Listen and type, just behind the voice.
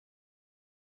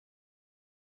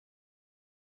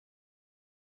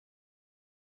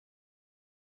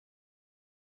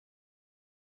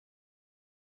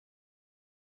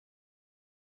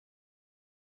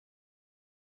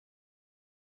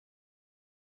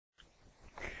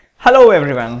Hello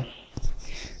everyone.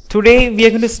 Today we are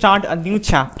going to start a new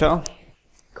chapter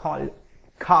called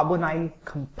Carbonyl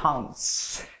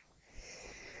Compounds.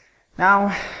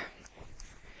 Now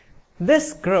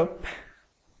this group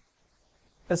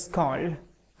is called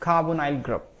carbonyl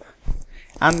group,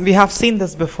 and we have seen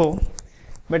this before,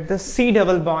 but the C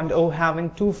double bond O having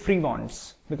two free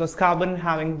bonds, because carbon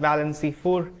having valency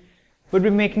 4 would be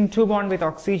making 2 bonds with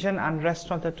oxygen, and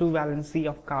rest of the 2 valency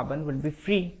of carbon would be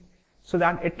free, so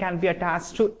that it can be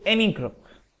attached to any group,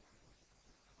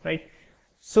 right?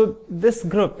 So this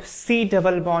group C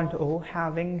double bond O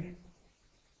having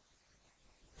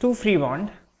 2 free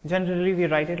bond, generally we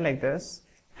write it like this,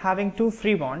 having 2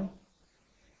 free bond,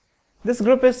 this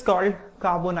group is called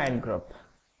carbonyl group.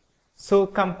 So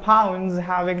compounds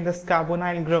having this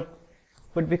carbonyl group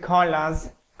would be called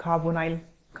as carbonyl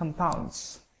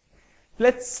compounds.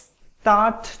 Let's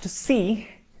start to see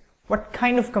what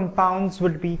kind of compounds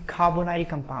would be carbonyl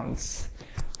compounds.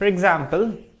 For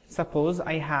example, suppose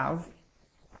I have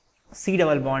C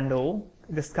double bond O,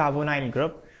 this carbonyl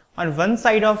group. On one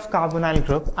side of carbonyl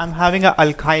group, I'm having an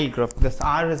alkyl group. This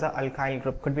R is an alkyl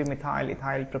group, could be methyl,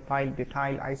 ethyl, propyl,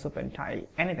 butyl, isopentyl,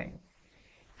 anything.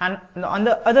 And on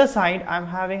the other side, I'm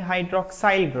having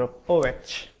hydroxyl group,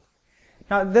 OH.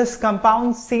 Now this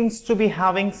compound seems to be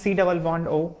having C double bond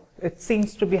O. It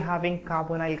seems to be having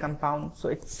carbonyl compound, so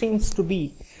it seems to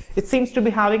be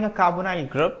having a carbonyl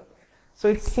group, so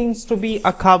it seems to be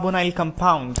a carbonyl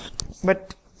compound.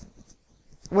 But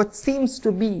what seems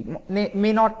to be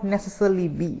may not necessarily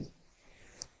be,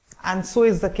 and so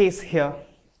is the case here,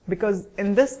 because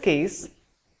in this case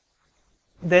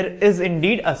there is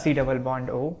indeed a C double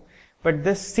bond O, but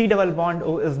this C double bond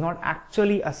O is not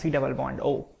actually a C double bond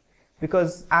O,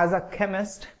 because as a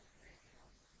chemist,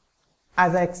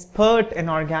 as an expert in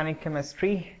organic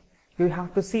chemistry, you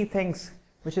have to see things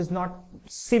which is not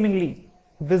seemingly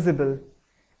visible.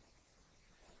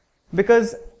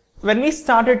 Because when we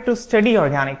started to study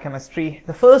organic chemistry,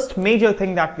 the first major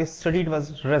thing that we studied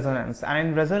was resonance, and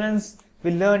in resonance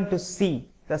we learned to see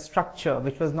the structure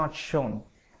which was not shown,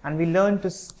 and we learned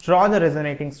to draw the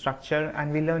resonating structure,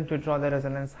 and we learned to draw the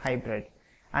resonance hybrid,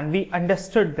 and we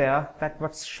understood there that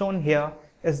what's shown here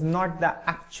is not the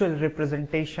actual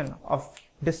representation of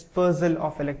dispersal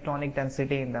of electronic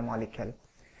density in the molecule.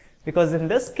 Because in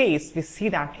this case, we see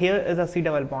that here is a C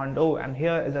double bond O, and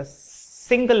here is a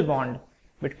single bond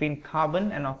between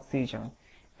carbon and oxygen.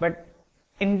 But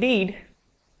indeed,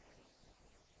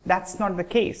 that's not the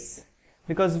case,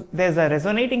 because there's a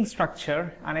resonating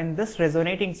structure, and in this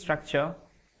resonating structure,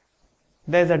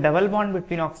 there's a double bond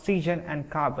between oxygen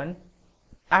and carbon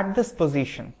at this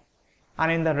position.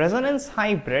 And in the resonance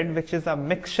hybrid, which is a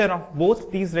mixture of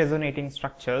both these resonating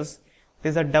structures,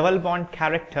 there is a double bond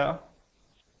character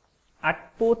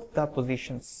at both the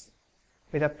positions,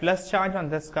 with a plus charge on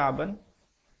this carbon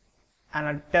and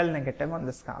a del negative on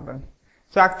this carbon.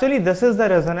 So actually this is the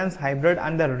resonance hybrid,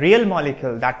 and the real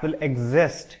molecule that will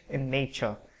exist in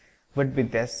nature would be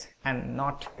this and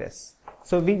not this.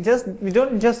 So we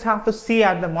don't just have to see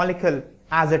at the molecule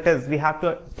as it is, we have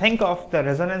to think of the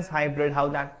resonance hybrid, how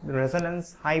that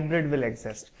resonance hybrid will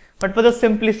exist. But for the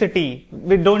simplicity,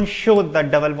 we don't show the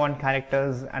double bond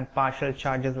characters and partial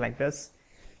charges like this.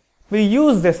 We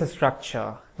use this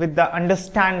structure with the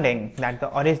understanding that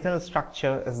the original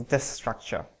structure is this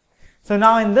structure. So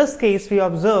now in this case, we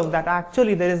observe that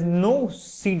actually there is no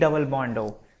C double bond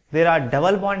O. There are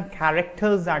double bond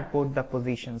characters at both the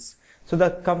positions. So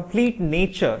the complete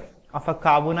nature of a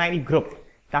carbonyl group,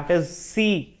 that is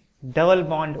C double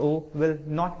bond O, will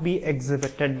not be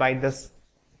exhibited by this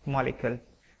molecule.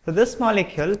 So this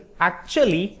molecule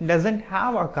actually doesn't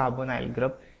have a carbonyl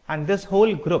group, and this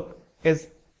whole group is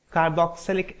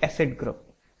carboxylic acid group.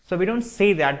 So we don't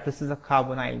say that this is a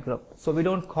carbonyl group. So we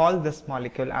don't call this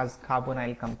molecule as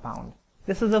carbonyl compound.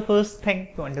 This is the first thing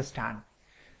to understand.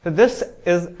 So this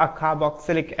is a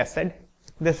carboxylic acid.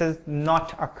 This is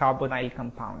not a carbonyl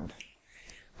compound,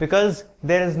 because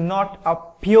there is not a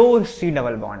pure C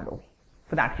double bond O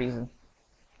for that reason.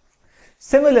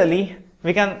 Similarly,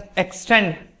 we can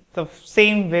extend the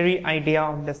same very idea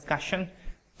of discussion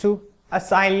to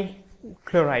acyl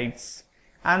chlorides.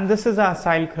 And this is a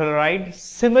acyl chloride.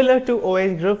 Similar to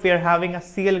OH group, we are having a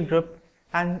Cl group,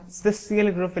 and this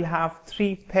Cl group will have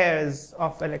 3 pairs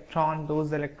of electrons.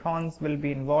 Those electrons will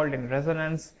be involved in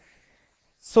resonance.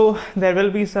 So there will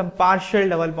be some partial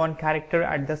double bond character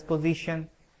at this position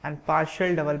and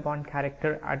partial double bond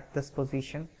character at this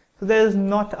position. So there is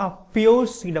not a pure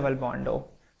C double bond O.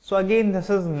 So again, this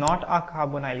is not a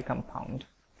carbonyl compound.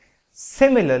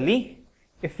 Similarly,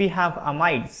 if we have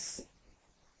amides,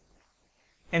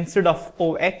 instead of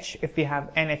OH, if we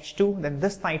have NH2, then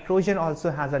this nitrogen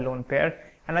also has a lone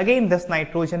pair. And again, this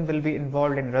nitrogen will be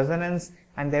involved in resonance,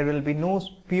 and there will be no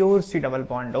pure C double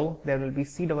bond O. There will be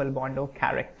C double bond O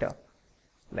character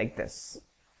like this.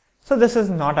 So this is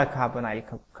not a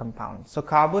carbonyl compound. So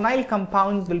carbonyl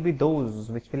compounds will be those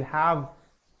which will have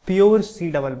pure C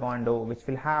double bond O, which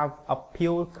will have a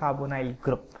pure carbonyl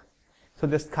group. So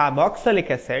this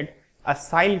carboxylic acid,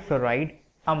 acyl chloride,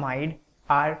 amide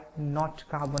are not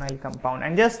carbonyl compound.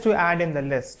 And just to add in the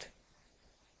list,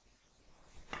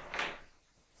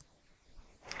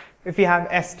 if we have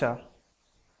ester,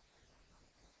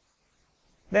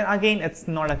 then again it's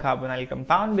not a carbonyl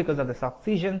compound because of this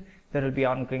oxygen. There will be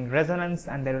ongoing resonance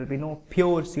and there will be no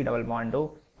pure C double bond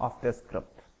O of this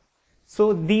group.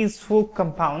 So these four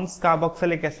compounds,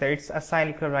 carboxylic acids,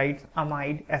 acyl chlorides,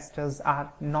 amide, esters,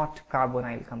 are not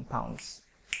carbonyl compounds.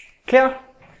 Clear?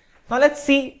 Now let's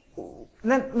see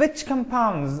then which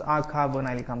compounds are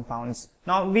carbonyl compounds.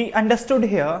 Now we understood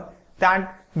here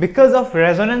that because of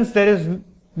resonance there is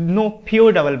no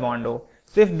pure double bond O.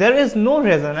 So if there is no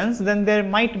resonance, then there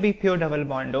might be pure double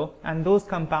bond O, and those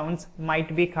compounds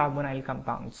might be carbonyl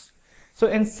compounds. So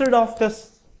instead of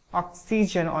this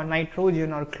oxygen or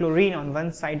nitrogen or chlorine on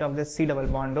one side of this C double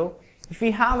bond O, if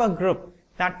we have a group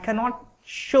that cannot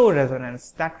show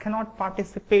resonance, that cannot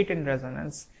participate in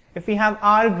resonance, if we have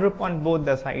R group on both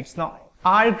the sides, now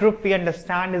R group we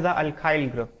understand is an alkyl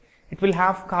group. It will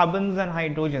have carbons and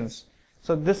hydrogens.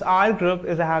 So this R group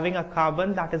is having a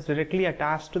carbon that is directly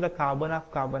attached to the carbon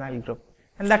of carbonyl group,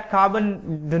 and that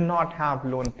carbon do not have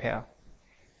lone pair.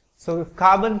 So if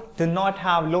carbon do not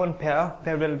have lone pair,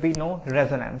 there will be no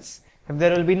resonance. If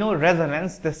there will be no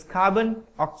resonance, this carbon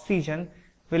oxygen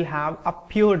will have a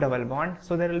pure double bond.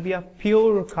 So there will be a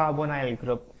pure carbonyl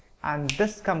group, and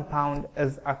this compound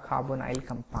is a carbonyl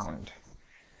compound.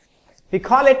 We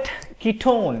call it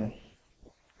ketone.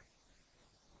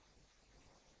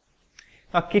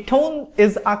 A ketone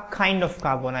is a kind of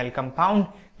carbonyl compound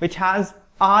which has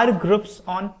R groups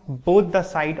on both the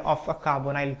side of a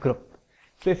carbonyl group.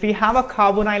 So if we have a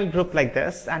carbonyl group like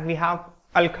this and we have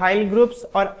alkyl groups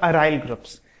or aryl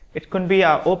groups, it could be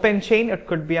an open chain, it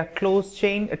could be a closed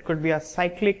chain, it could be a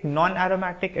cyclic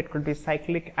non-aromatic, it could be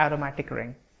cyclic aromatic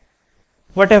ring.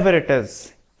 Whatever it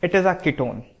is a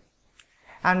ketone.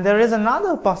 And there is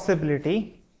another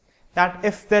possibility that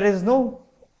if there is no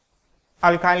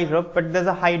alkyl group but there's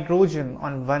a hydrogen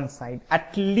on one side,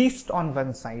 at least on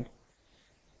one side,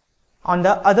 on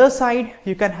the other side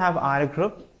you can have R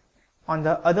group, on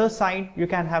the other side you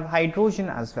can have hydrogen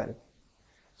as well.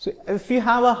 So if you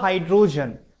have a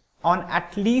hydrogen on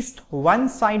at least one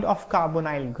side of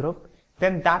carbonyl group,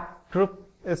 then that group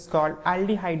is called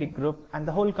aldehydic group and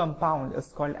the whole compound is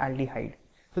called aldehyde.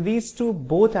 So these two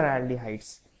both are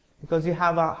aldehydes because you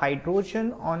have a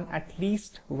hydrogen on at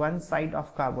least one side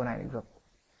of carbonyl group.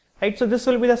 Right, so this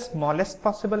will be the smallest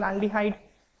possible aldehyde.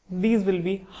 These will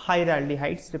be higher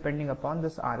aldehydes depending upon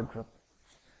this R group.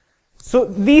 So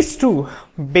these two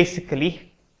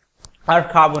basically are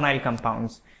carbonyl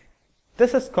compounds.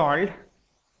 This is called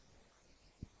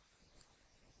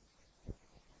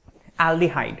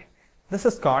aldehyde. This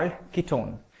is called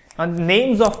ketone. Now the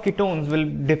names of ketones will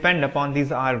depend upon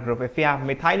these R group. If we have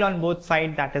methyl on both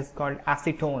sides, that is called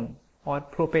acetone or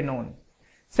propanone.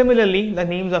 Similarly, the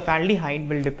names of aldehyde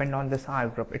will depend on this R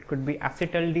group. It could be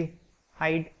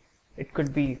acetaldehyde, it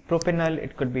could be propanol,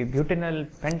 it could be butanol,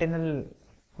 pentanol,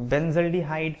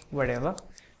 benzaldehyde, whatever.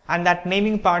 And that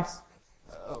naming parts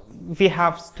we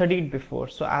have studied before.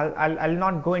 So I'll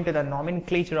not go into the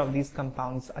nomenclature of these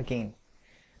compounds again.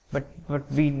 But what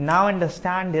we now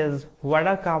understand is what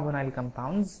are carbonyl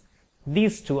compounds.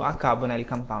 These two are carbonyl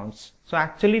compounds. So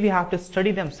actually we have to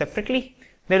study them separately.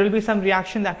 There will be some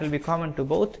reaction that will be common to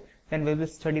both. Then we will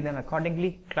study them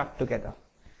accordingly, clubbed together.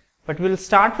 But we will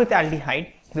start with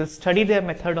aldehyde. We will study their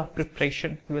method of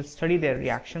preparation. We will study their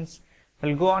reactions. We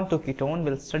will go on to ketone.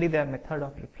 We will study their method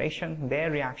of preparation, their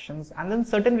reactions, and then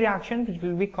certain reactions which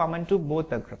will be common to both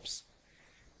the groups.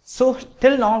 So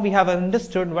till now we have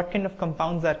understood what kind of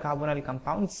compounds are carbonyl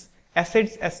compounds.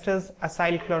 Acids, esters,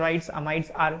 acyl chlorides,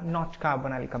 amides are not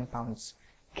carbonyl compounds.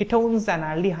 Ketones and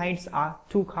aldehydes are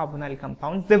two carbonyl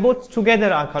compounds. They both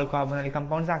together are called carbonyl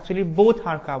compounds. Actually both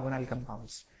are carbonyl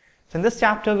compounds. So in this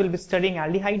chapter we'll be studying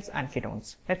aldehydes and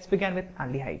ketones. Let's begin with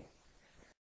aldehyde.